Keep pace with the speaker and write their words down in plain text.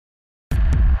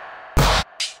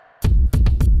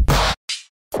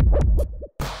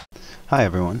Hi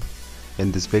everyone.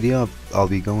 In this video I'll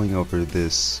be going over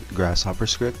this Grasshopper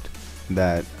script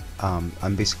that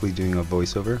I'm basically doing a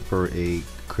voiceover for a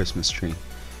Christmas tree.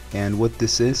 And what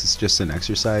this is just an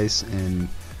exercise in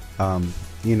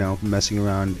messing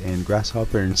around in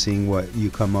Grasshopper and seeing what you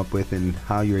come up with and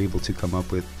how you're able to come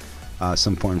up with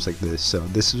some forms like this. So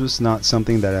this was not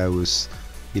something that I was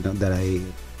I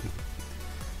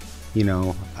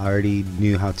already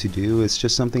knew how to do. It's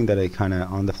just something that I kind of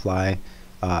on the fly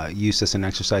used as an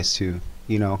exercise to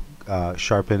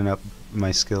sharpen up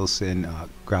my skills in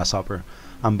Grasshopper.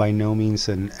 I'm by no means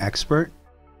an expert.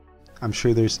 I'm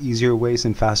sure there's easier ways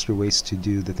and faster ways to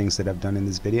do the things that I've done in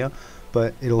this video,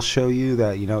 but it'll show you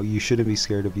that you shouldn't be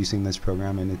scared of using this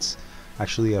program, and it's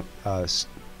actually a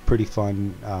pretty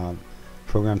fun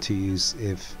program to use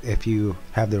if you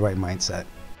have the right mindset.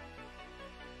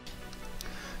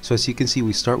 So as you can see,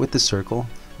 we start with the circle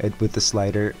with the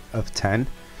slider of 10,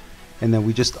 and then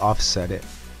we just offset it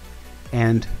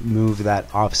and move that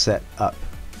offset up,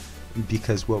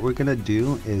 because what we're gonna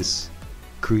do is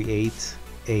create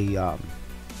a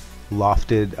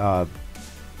lofted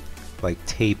like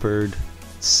tapered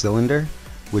cylinder,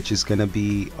 which is gonna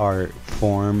be our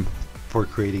form for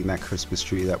creating that Christmas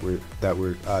tree that we're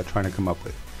trying to come up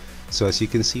with. So as you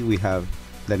can see, we have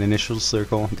that initial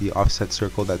circle, the offset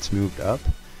circle that's moved up,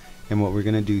 and what we're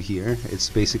gonna do here is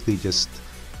basically just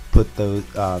put those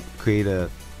create a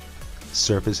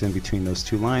surface in between those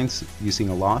two lines using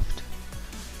a loft,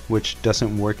 which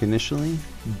doesn't work initially,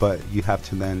 but you have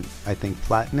to then, I think,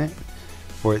 flatten it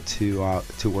for it to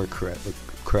work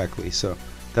correctly. So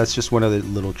that's just one of the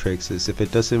little tricks, is if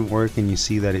it doesn't work and you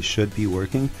see that it should be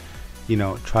working,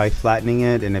 try flattening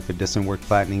it, and if it doesn't work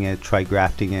flattening it, try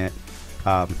grafting it.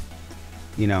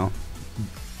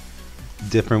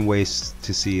 Different ways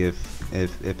to see if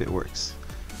it works.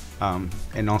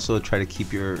 And also try to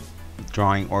keep your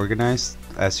drawing organized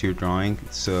as you're drawing,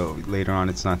 so later on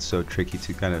it's not so tricky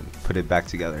to kind of put it back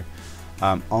together.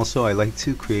 Also, I like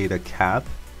to create a cap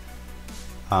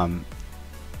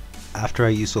after I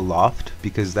use a loft,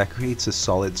 because that creates a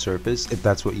solid surface if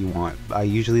that's what you want. I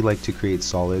usually like to create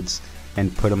solids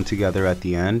and put them together at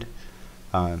the end,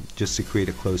 just to create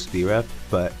a closed VREF,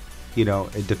 but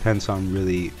it depends on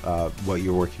really what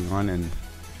you're working on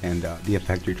and the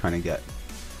effect you're trying to get.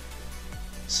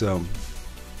 So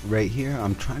right here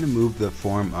I'm trying to move the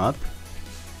form up,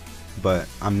 but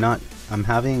I'm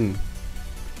having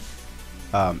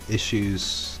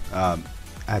issues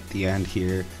at the end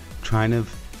here trying to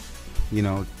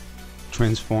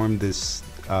transform these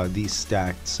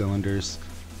stacked cylinders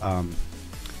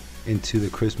into the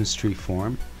Christmas tree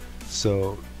form.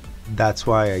 So that's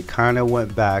why I kind of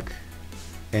went back,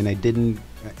 and I didn't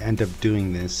end up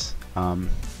doing this.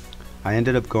 I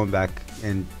ended up going back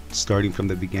and starting from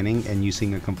the beginning and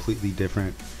using a completely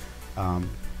different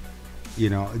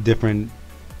different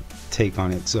take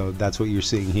on it. So that's what you're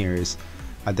seeing here, is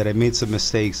that I made some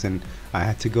mistakes and I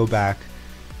had to go back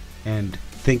and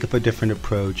think of a different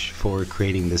approach for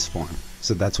creating this form.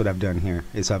 So that's what I've done here,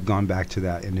 is I've gone back to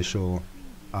that initial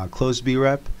closed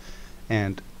VREF,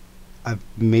 and I've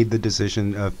made the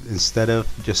decision of, instead of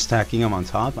just stacking them on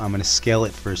top, I'm going to scale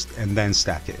it first and then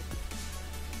stack it.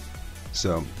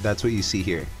 So that's what you see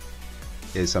here,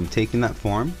 is I'm taking that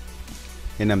form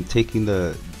and I'm taking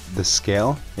the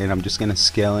scale, and I'm just going to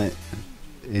scale it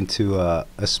into a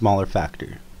smaller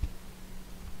factor.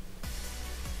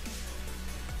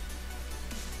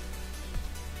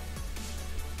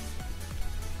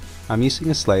 I'm using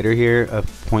a slider here of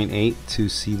 0.8 to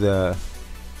see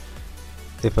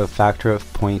if a factor of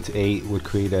 0.8 would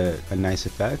create a nice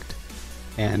effect,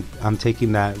 and I'm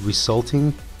taking that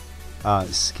resulting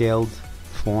scaled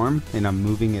form and I'm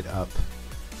moving it up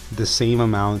the same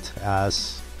amount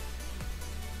as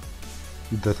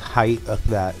the height of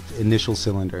that initial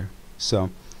cylinder.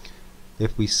 So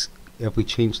if we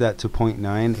change that to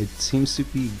 0.9, it seems to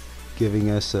be giving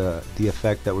us the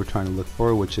effect that we're trying to look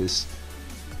for, which is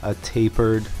a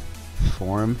tapered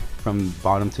form from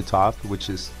bottom to top, which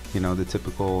is the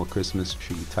typical Christmas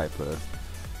tree type of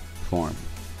form.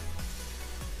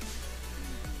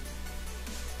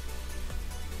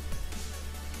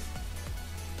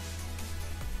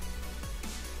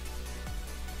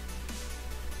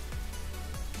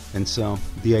 And so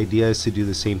the idea is to do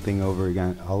the same thing all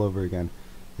over again,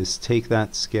 is take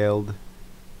that scale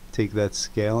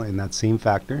in that same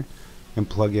factor and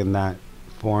plug in that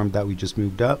form that we just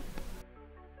moved up,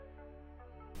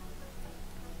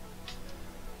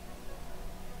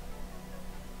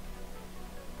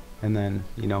 and then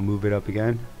move it up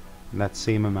again in that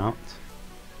same amount.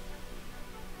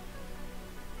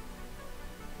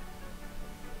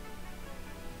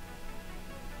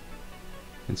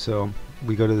 And so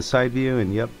we go to the side view,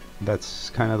 and yep, that's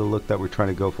kind of the look that we're trying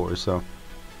to go for. So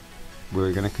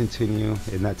we're going to continue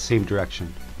in that same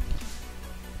direction.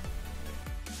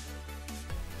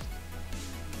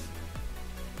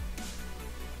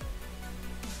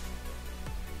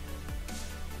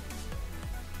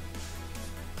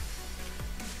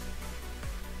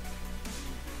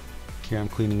 Here I'm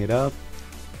cleaning it up.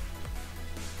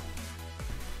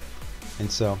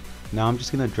 And so now I'm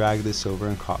just going to drag this over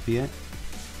and copy it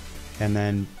and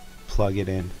then plug it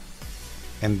in.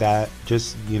 And that,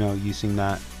 just, you know, using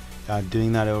that,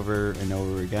 doing that over and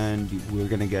over again, we're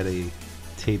going to get a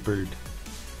tapered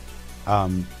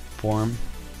form,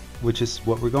 which is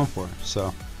what we're going for.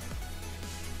 So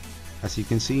as you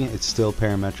can see, it's still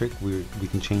parametric. We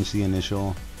can change the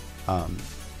initial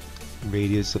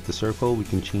radius of the circle. We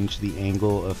can change the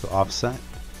angle of the offset.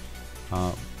 We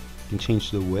can change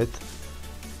the width.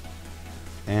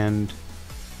 And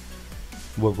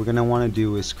what we're going to want to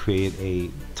do is create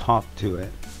a top to it.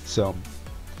 So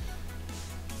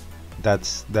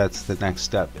that's the next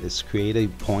step, is create a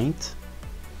point.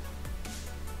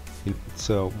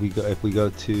 So if we go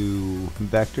to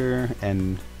vector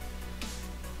and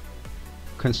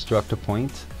construct a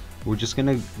point, we're just going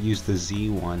to use the Z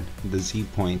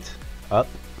point up.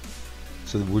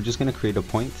 So we're just going to create a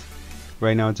point.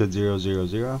 Right now it's at 0, 0,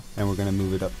 0, and we're going to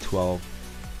move it up 12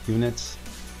 units.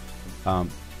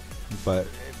 But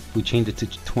if we change it to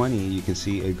 20, you can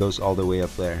see it goes all the way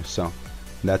up there. So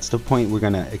that's the point we're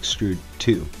going to extrude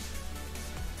to.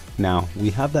 Now we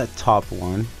have that top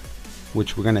one,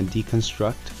 which we're going to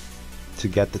deconstruct to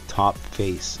get the top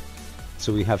face.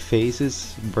 So we have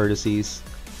faces, vertices,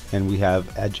 and we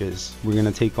have edges. We're going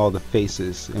to take all the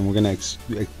faces, and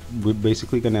we're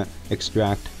basically going to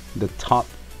extract the top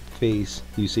face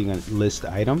using a list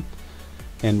item,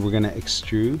 and we're going to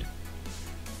extrude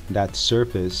that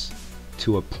surface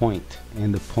to a point,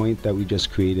 and the point that we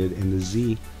just created in the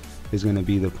Z is going to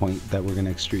be the point that we're going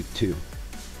to extrude to.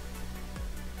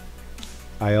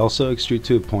 I also extrude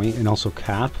to a point and also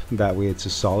cap, that way it's a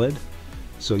solid.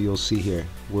 So you'll see here,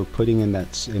 we're putting in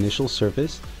that initial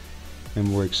surface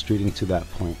and we're extruding to that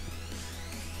point.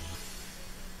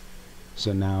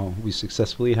 So now we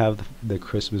successfully have the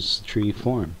Christmas tree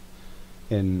form,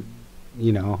 and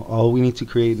you know, all we need to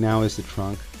create now is the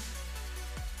trunk.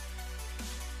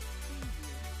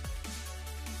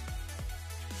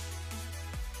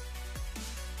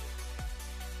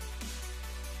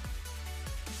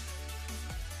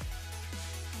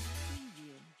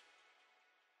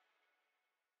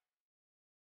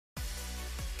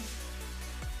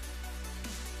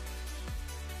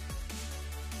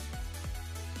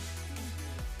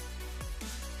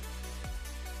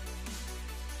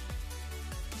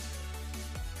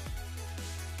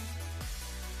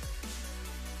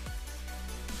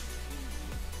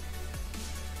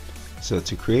 So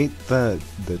to create the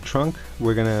trunk,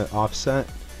 we're gonna offset,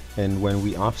 and when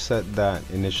we offset that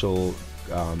initial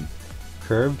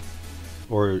curve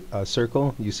or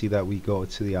circle, you see that we go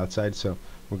to the outside. So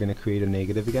we're gonna create a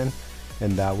negative again,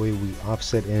 and that way we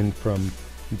offset in from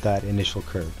that initial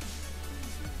curve.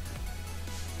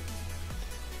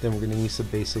 Then we're gonna use the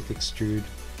basic extrude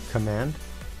command,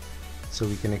 so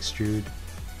we can extrude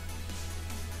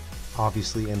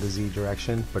obviously in the Z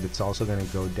direction, but it's also going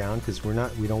to go down, because we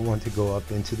don't want to go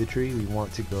up into the tree, we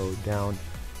want to go down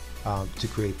to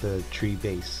create the tree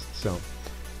base. So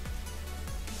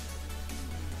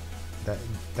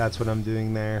that's what I'm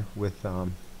doing there with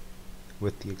the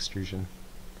extrusion.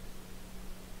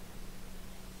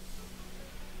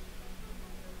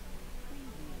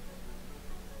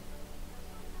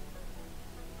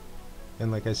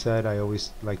 And like I said, I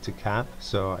always like to cap,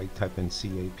 so I type in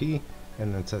CAP,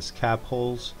 and then it says cap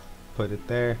holes, put it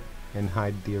there, and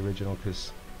hide the original,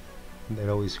 because it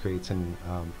always creates an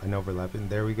overlap. And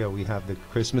there we go, we have the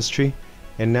Christmas tree.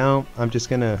 And now I'm just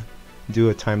gonna do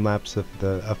a time lapse of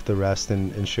the rest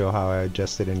and show how I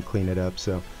adjust it and clean it up.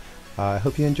 So I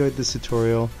hope you enjoyed this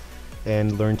tutorial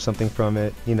and learned something from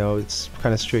it. You know, it's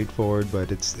kind of straightforward,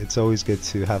 but it's always good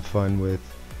to have fun with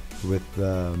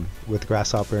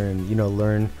Grasshopper, and you know,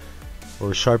 learn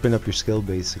or sharpen up your skill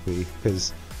basically,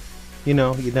 because you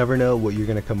know, you never know what you're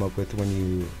going to come up with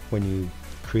when you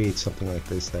create something like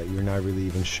this that you're not really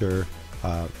even sure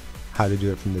how to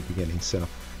do it from the beginning. So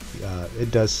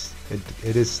it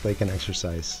is like an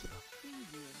exercise.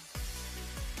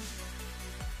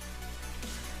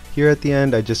 Here at the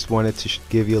end, I just wanted to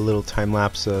give you a little time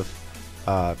lapse of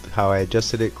how I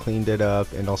adjusted it, cleaned it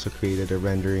up, and also created a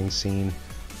rendering scene,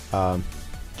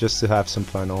 just to have some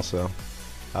fun also.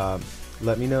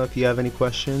 Let me know if you have any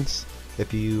questions,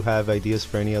 if you have ideas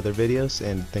for any other videos,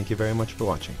 and thank you very much for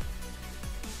watching.